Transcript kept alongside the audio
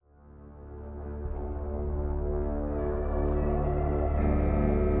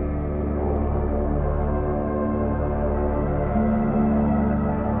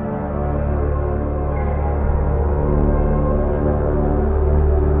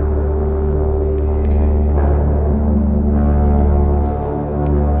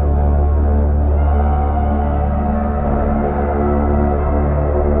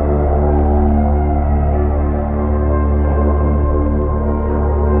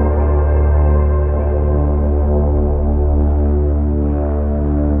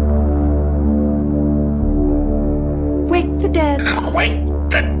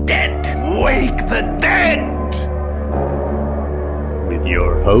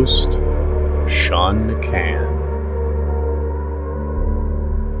host, Sean McCann.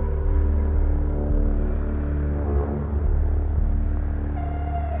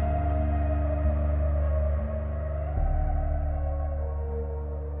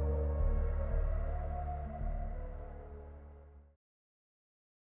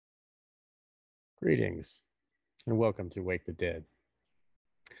 Greetings, and welcome to Wake the Dead.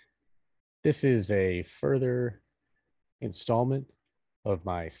 This is a further installment of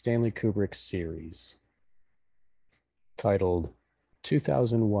my Stanley Kubrick series titled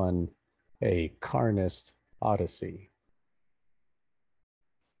 2001: A Carnist Odyssey.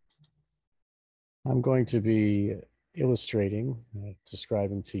 I'm going to be illustrating,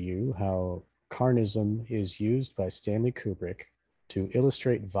 describing to you how carnism is used by Stanley Kubrick to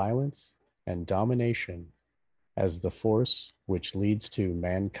illustrate violence and domination as the force which leads to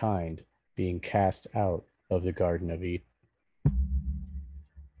mankind being cast out of the Garden of Eden.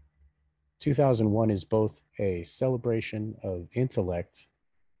 2001 is both a celebration of intellect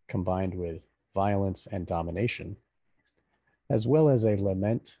combined with violence and domination, as well as a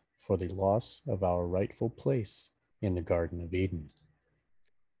lament for the loss of our rightful place in the Garden of Eden.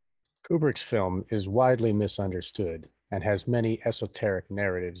 Kubrick's film is widely misunderstood and has many esoteric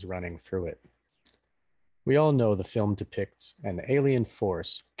narratives running through it. We all know the film depicts an alien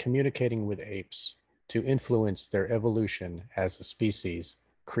force communicating with apes to influence their evolution as a species,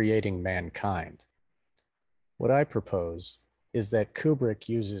 creating mankind. What I propose is that Kubrick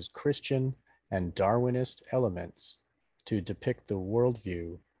uses Christian and Darwinist elements to depict the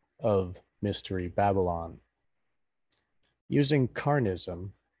worldview of Mystery Babylon. Using carnism,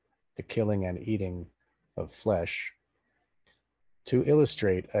 the killing and eating of flesh, to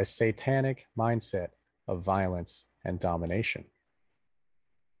illustrate a satanic mindset of violence and domination.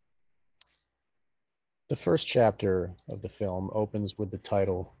 The first chapter of the film opens with the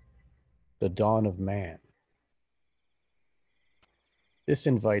title, The Dawn of Man. This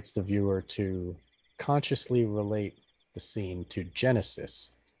invites the viewer to consciously relate the scene to Genesis,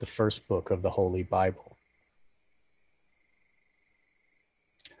 the first book of the Holy Bible.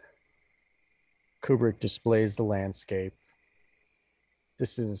 Kubrick displays the landscape.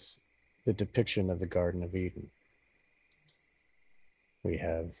 This is the depiction of the Garden of Eden. We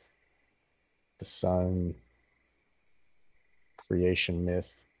have the sun, creation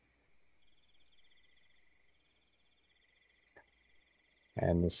myth,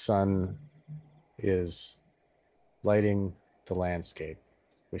 and the sun is lighting the landscape.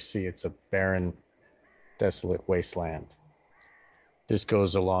 We see it's a barren, desolate wasteland. This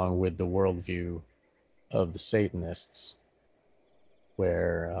goes along with the worldview of the Satanists,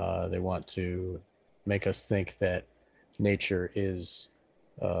 where they want to make us think that nature is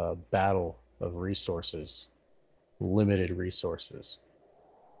a battle of resources, limited resources.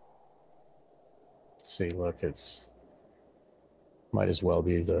 See, look, it's might as well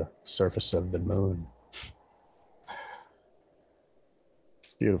be the surface of the moon.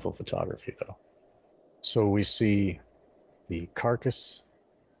 Beautiful photography, though. So we see the carcass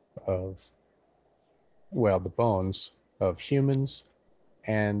of, well, the bones of humans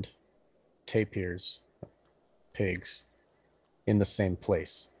and tapirs, pigs, in the same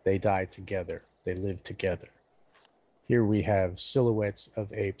place. They die together. They live together. Here we have silhouettes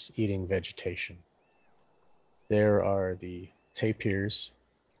of apes eating vegetation. There are the tapirs,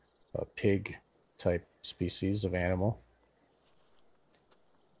 a pig-type species of animal,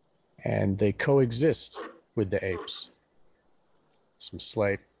 and they coexist with the apes. Some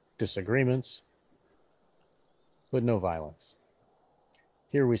slight disagreements, but no violence.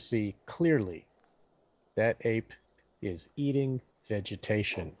 Here we see clearly that ape is eating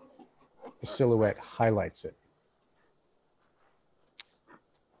vegetation. The silhouette highlights it.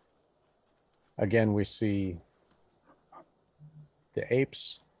 Again, we see the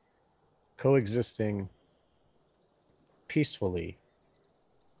apes coexisting peacefully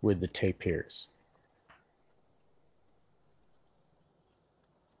with the tapirs.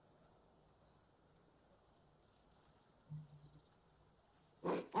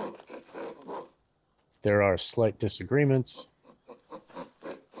 There are slight disagreements,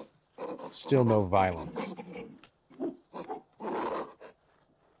 still no violence.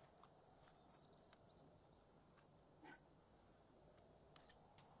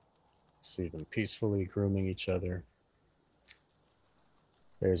 See them peacefully grooming each other.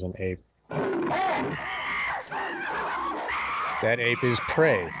 There's an ape. That ape is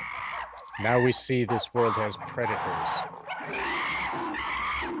prey. Now we see this world has predators.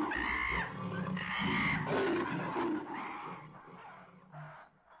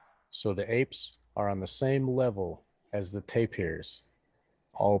 So the apes are on the same level as the tapirs.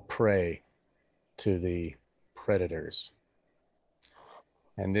 all prey to the predators.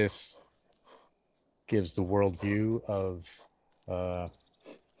 And this gives the worldview of uh,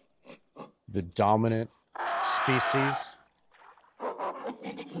 the dominant species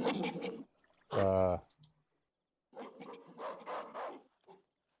uh,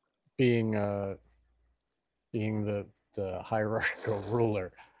 being being the hierarchical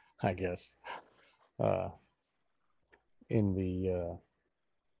ruler, I guess, uh, in the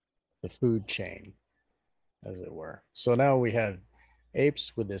food chain, as it were. So now we have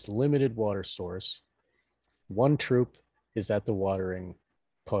apes with this limited water source. One troop is at the watering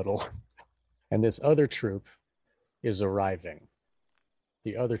puddle, and this other troop is arriving.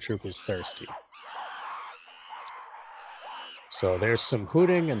 The other troop is thirsty. So there's some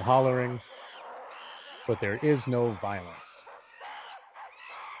hooting and hollering, but there is no violence.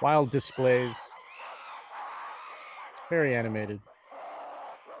 Wild displays, very animated,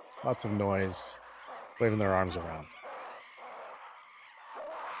 lots of noise, waving their arms around.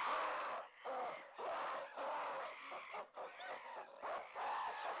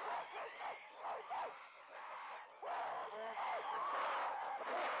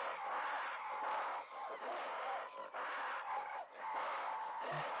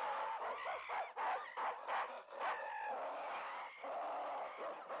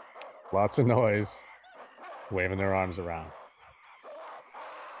 Lots of noise, waving their arms around.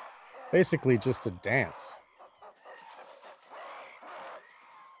 Basically just a dance.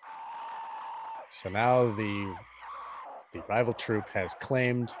 So now the rival troop has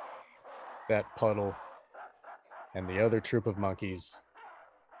claimed that puddle, and the other troop of monkeys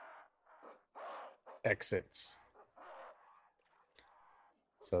exits.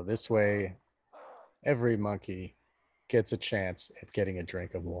 So this way, every monkey gets a chance at getting a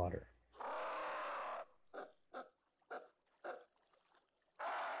drink of water.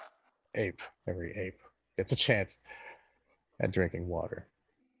 Every ape gets a chance at drinking water.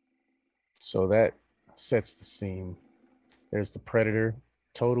 So that sets the scene. There's the predator,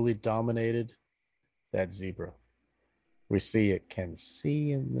 totally dominated that zebra. We see it can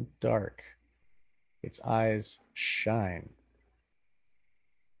see in the dark. Its eyes shine.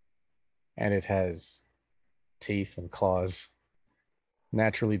 And it has teeth and claws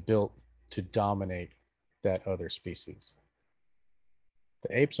naturally built to dominate that other species.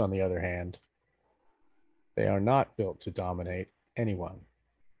 The apes, on the other hand, they are not built to dominate anyone.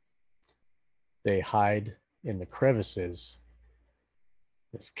 They hide in the crevices,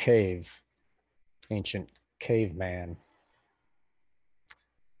 this cave, ancient caveman,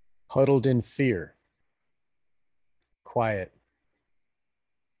 huddled in fear, quiet.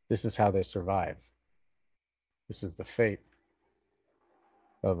 This is how they survive. This is the fate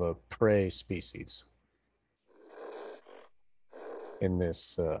of a prey species in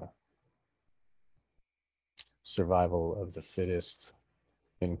this survival of the fittest,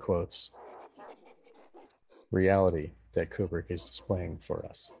 in quotes, reality that Kubrick is displaying for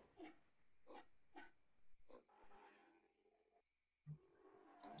us.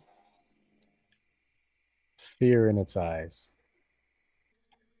 Fear in its eyes.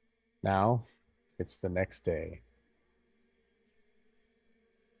 Now it's the next day.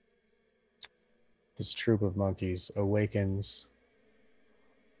 This troop of monkeys awakens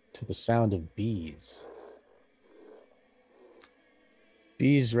to the sound of bees.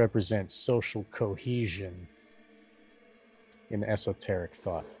 Bees represent social cohesion in esoteric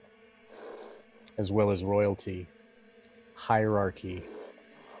thought, as well as royalty, hierarchy.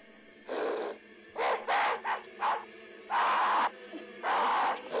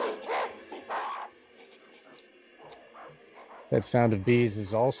 That sound of bees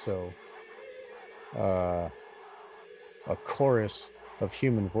is also a chorus of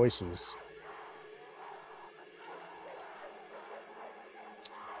human voices.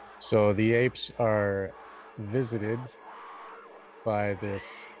 So the apes are visited by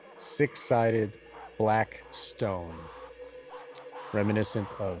this six-sided black stone, reminiscent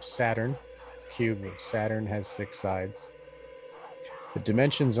of Saturn. The cube of Saturn has 6 sides. The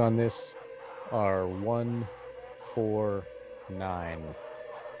dimensions on this are 1, 4, 9.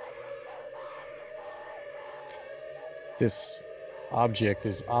 This object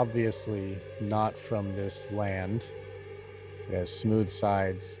is obviously not from this land. It has smooth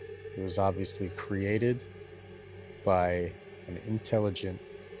sides. It was obviously created by an intelligent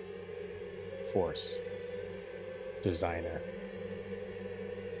force designer.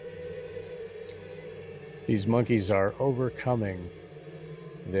 These monkeys are overcoming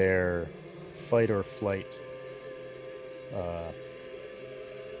their fight or flight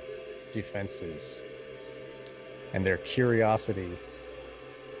defenses and their curiosity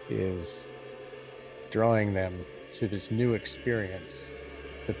is drawing them to this new experience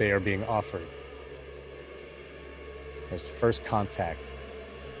that they are being offered. There's first contact.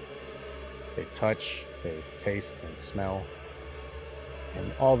 They touch, they taste and smell,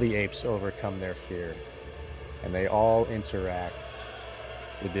 and all the apes overcome their fear, and they all interact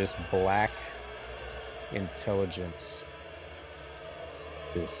with this black intelligence,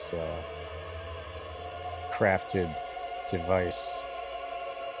 this crafted device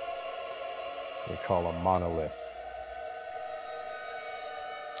we call a monolith.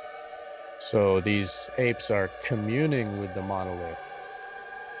 So these apes are communing with the monolith.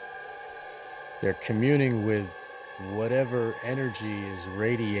 They're communing with whatever energy is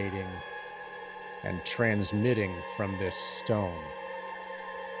radiating and transmitting from this stone.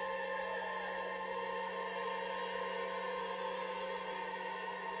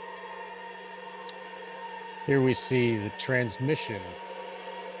 Here we see the transmission,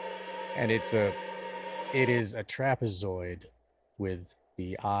 and it is a trapezoid with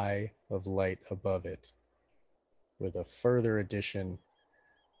the eye of light above it, with a further addition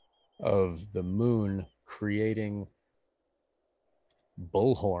of the moon creating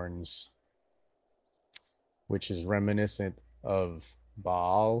bullhorns, which is reminiscent of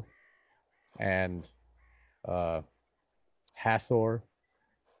Baal and Hathor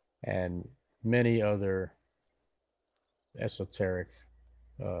and many other esoteric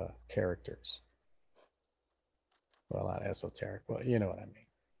characters. Well, not esoteric, but you know what I mean.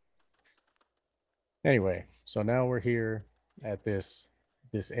 Anyway, so now we're here at this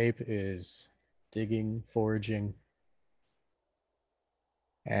ape is digging, foraging,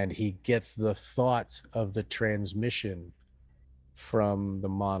 and he gets the thought of the transmission from the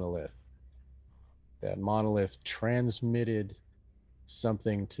monolith. That monolith transmitted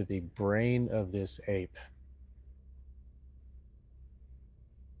something to the brain of this ape.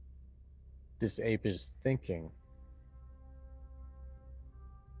 This ape is thinking.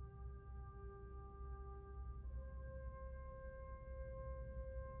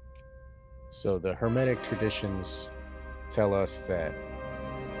 So the Hermetic traditions tell us that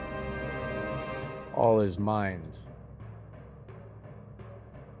all is mind.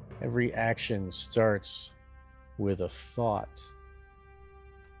 Every action starts with a thought.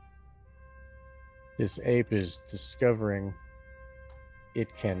 This ape is discovering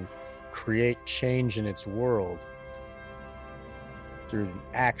it can create change in its world through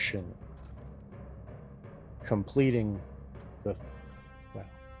action, completing the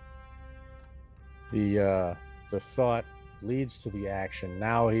thought leads to the action.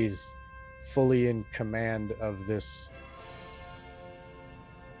 Now he's fully in command of this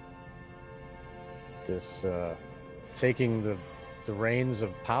taking the reins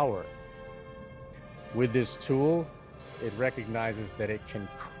of power. With this tool, it recognizes that it can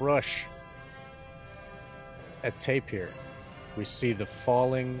crush a tapir. We see the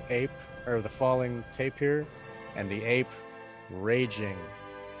falling ape, or the falling tapir, and the ape raging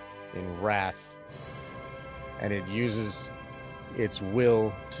in wrath. And it uses its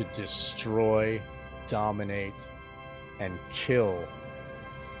will to destroy, dominate, and kill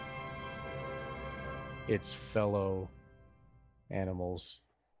its fellow animals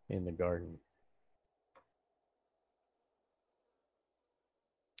in the garden.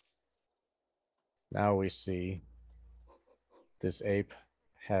 Now we see this ape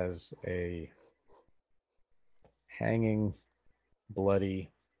has a hanging, bloody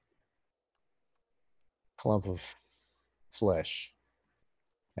clump of flesh,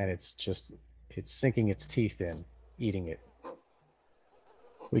 and it's sinking its teeth in, eating it.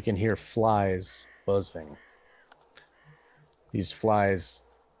 We can hear flies buzzing. These flies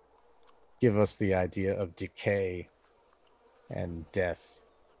give us the idea of decay and death,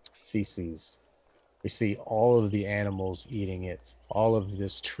 feces. We see all of the animals eating it, all of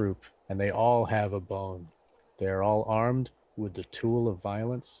this troop, and they all have a bone. They're all armed with the tool of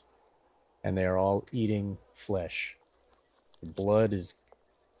violence, and they are all eating flesh. The blood is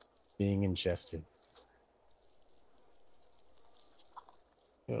being ingested.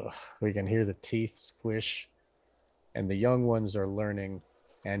 Ugh, we can hear the teeth squish, and the young ones are learning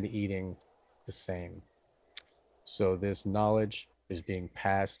and eating the same. So this knowledge is being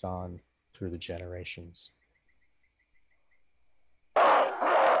passed on through the generations.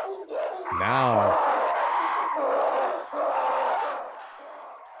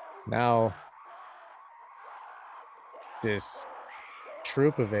 Now, this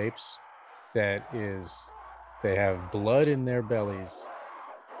troop of apes they have blood in their bellies,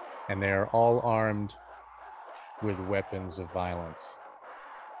 and they are all armed with weapons of violence.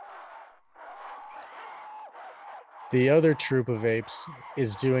 The other troop of apes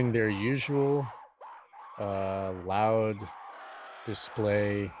is doing their usual loud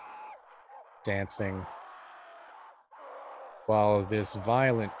display dancing, while this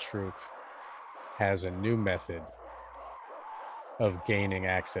violent troop has a new method of gaining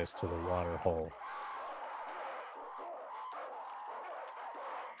access to the water hole.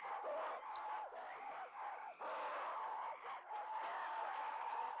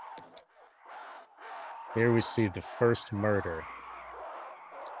 Here we see the first murder.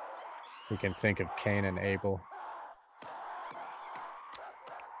 We can think of Cain and Abel.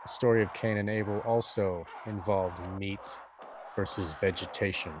 The story of Cain and Abel also involved meat versus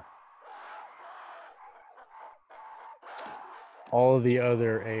vegetation. All of the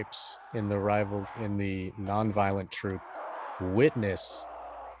other apes in the nonviolent troop witness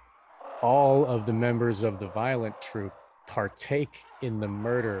all of the members of the violent troop partake in the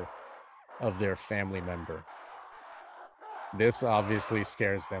murder of their family member. This obviously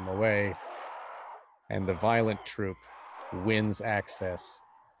scares them away, and the violent troop wins access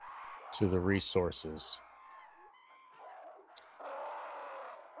to the resources.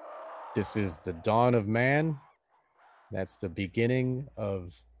 This is the dawn of man. That's the beginning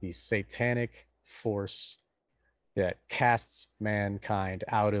of the satanic force that casts mankind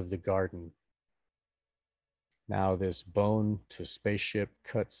out of the garden. Now, this bone to spaceship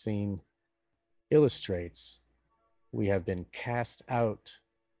cutscene illustrates we have been cast out.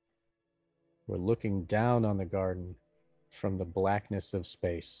 We're looking down on the garden from the blackness of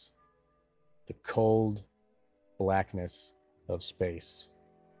space, the cold blackness of space,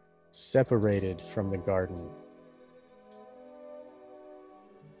 separated from the garden.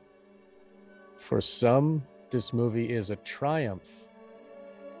 For some, this movie is a triumph,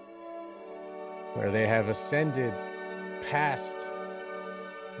 where they have ascended past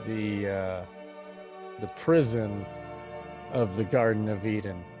the prison of the Garden of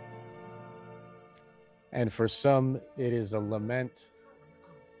Eden. And for some, it is a lament.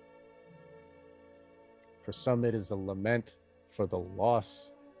 For some, it is a lament for the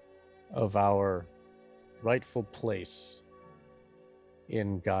loss of our rightful place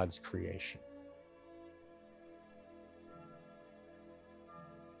in God's creation.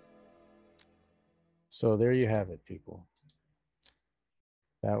 So there you have it, people.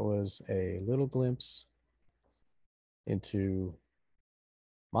 That was a little glimpse into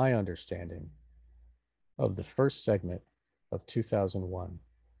my understanding of the first segment of 2001,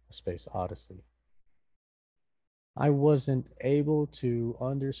 A Space Odyssey. I wasn't able to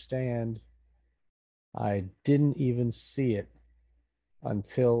understand, I didn't even see it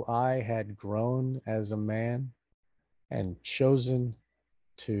until I had grown as a man and chosen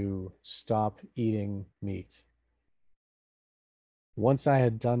to stop eating meat. Once I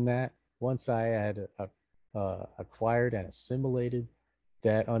had done that, once I had acquired and assimilated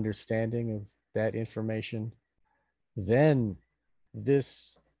that understanding of that information, then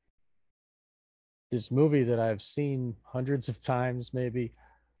this movie that I've seen hundreds of times, maybe,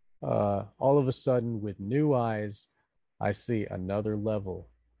 all of a sudden with new eyes, I see another level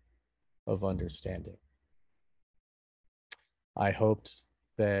of understanding. I hoped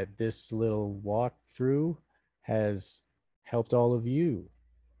that this little walkthrough has helped all of you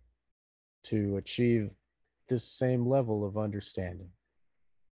to achieve this same level of understanding.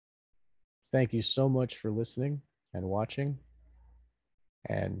 Thank you so much for listening and watching,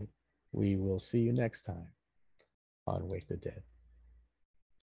 and we will see you next time on Wake the Dead.